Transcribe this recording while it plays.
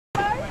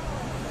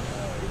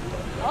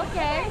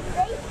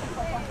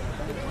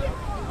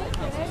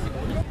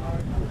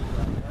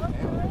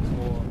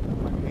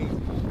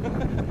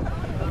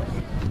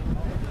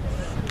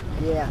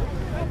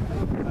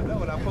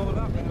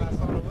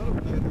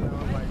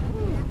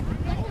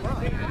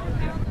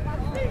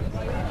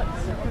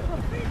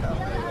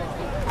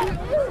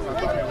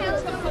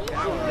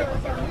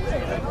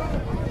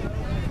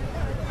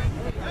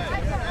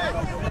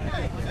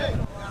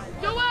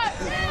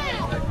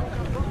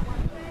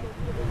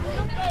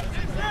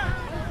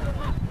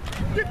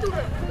Get through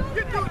there.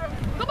 Get through there.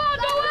 Come on,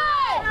 do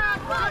it!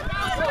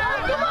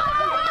 Come on!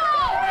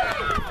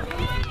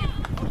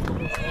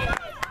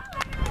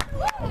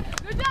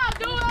 Good job,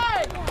 do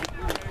it!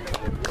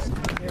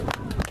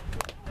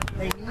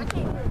 They need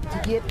to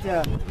get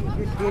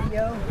good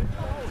video.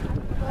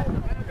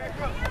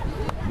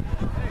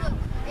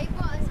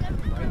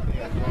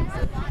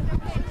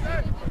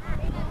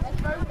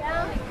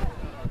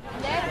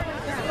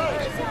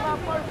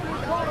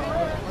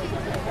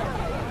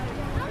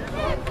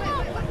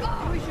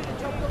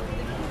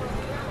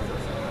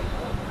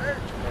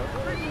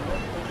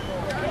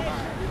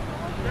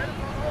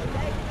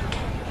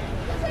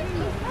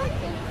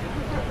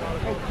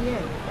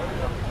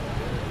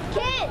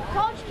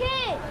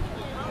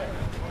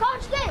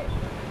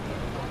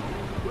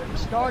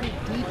 Started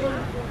deeper,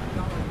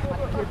 I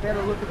can get a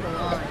better look at the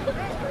line.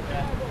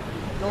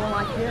 Going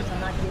like this, I'm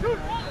not getting it.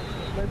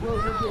 But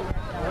we'll get it.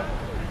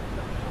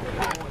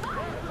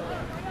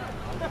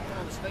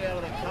 Stay out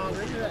of that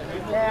concrete.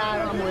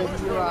 Yeah, I'm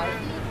with you, you're right.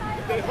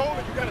 If they hold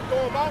it, you got to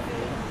throw them off. Do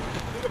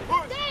the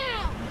push.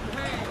 Down!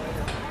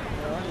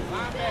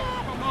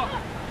 Come on.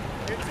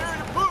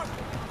 Interior push.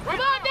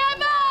 Come on,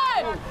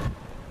 Devin!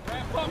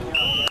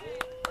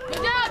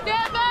 Good job,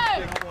 Devin!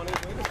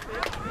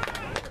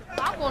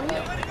 I'm going to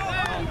hit.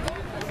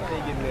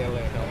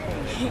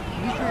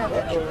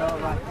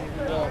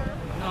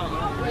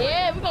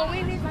 Yeah, we're going to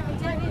win this. I can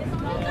tell you this.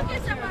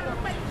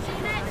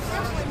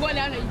 Going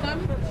down there, you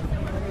coming?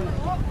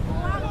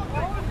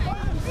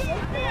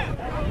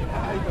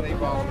 They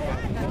ball back.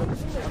 I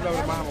know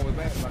the mama was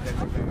mad about that.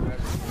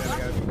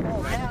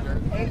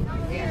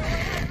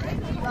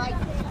 He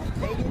liked it.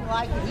 They didn't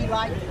like it. He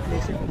liked it.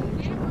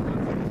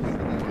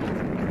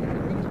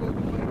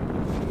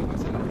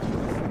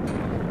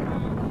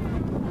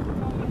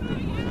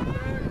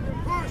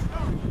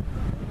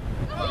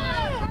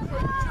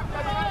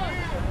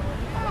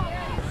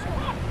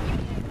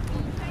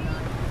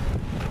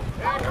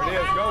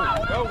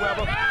 Go,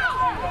 Weber.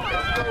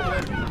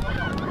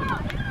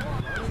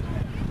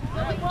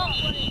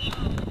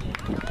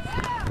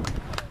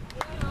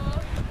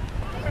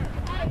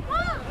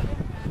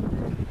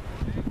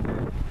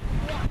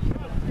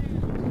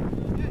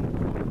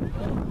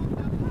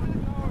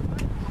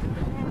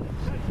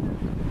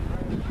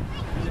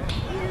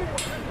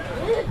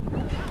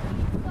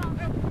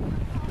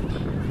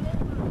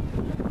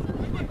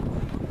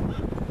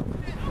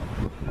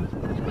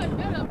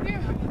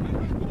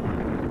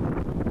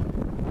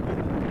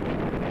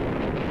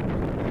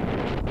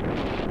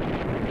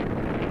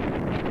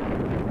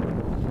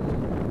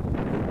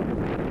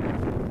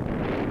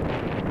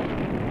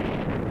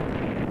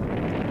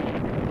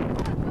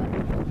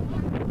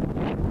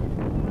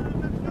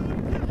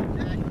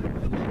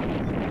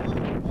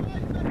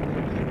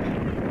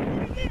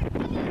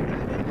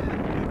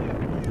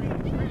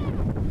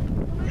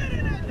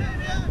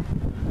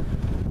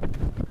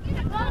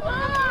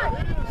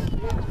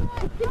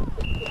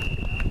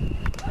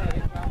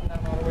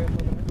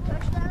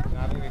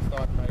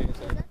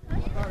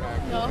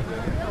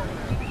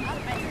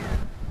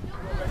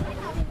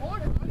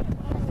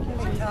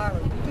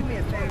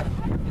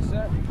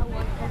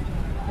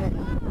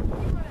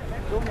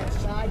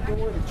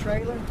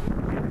 Trailer.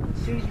 As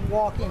soon as you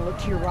walk in, look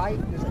to your right,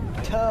 there's a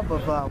tub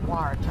of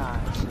wire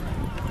ties.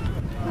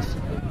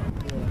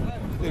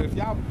 Dude, if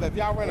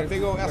y'all run a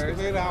big old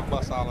excavator, I'll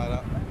bust all that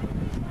up.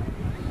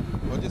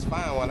 Well, just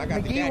find one. I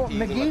got the cat keys.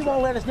 McGee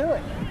won't let us do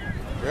it.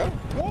 Really?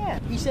 Yeah.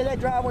 He said that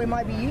driveway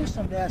might be used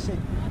someday. I said,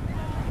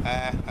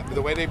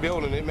 the way they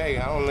building it, may.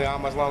 I don't know how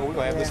much longer we're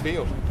going to have this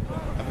field.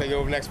 I think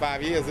over the next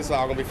 5 years, this is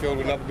all going to be filled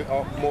with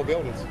more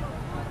buildings.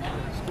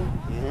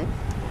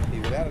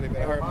 Either that or they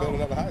better hurry build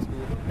another high school.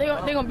 They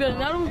gonna build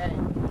another one?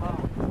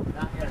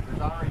 Not yet.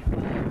 There's already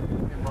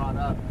been brought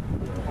up.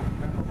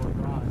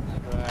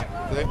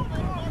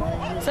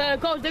 Right. So,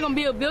 Coach, they're gonna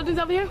build buildings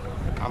over here?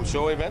 I'm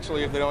sure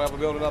eventually, if they don't ever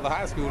build another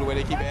high school, the way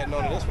they keep adding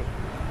on to this one,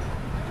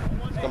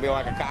 it's gonna be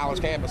like a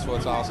college campus when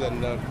it's all said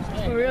and done.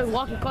 For real,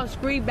 walking across the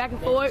street, back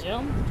and forth.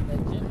 That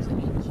gym's an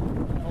inch. The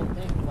whole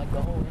thing, like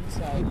the whole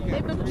inside.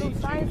 They built a little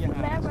science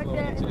lab right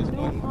there. It's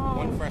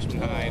one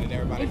freshman high and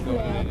everybody's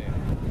going in there.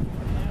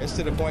 It's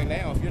to the point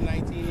now, if you're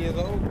 19 years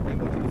old, they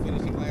want you to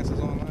finish your classes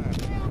online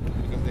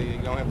because they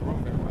don't have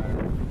room for everybody.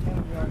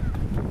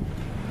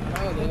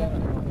 Oh, they got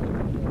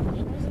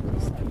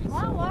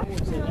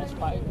that's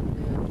pipe.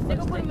 They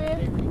gonna put them in.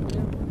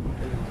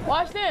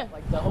 Watch this.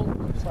 Like the whole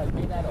roof's like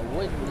made out of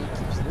wood and it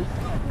keeps leaking.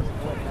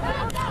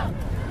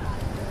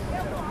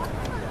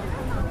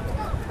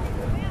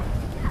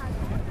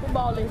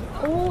 Football is.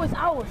 Ooh, it's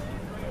ours.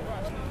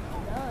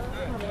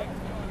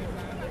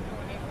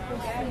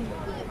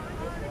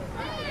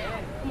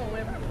 Come on,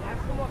 Weber.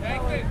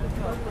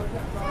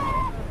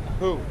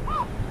 Who?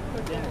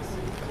 Dennis.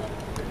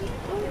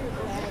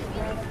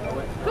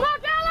 Come on,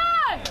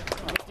 Kelly!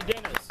 Mr.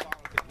 Dennis.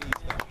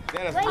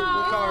 Dennis, what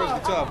color is the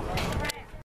tub?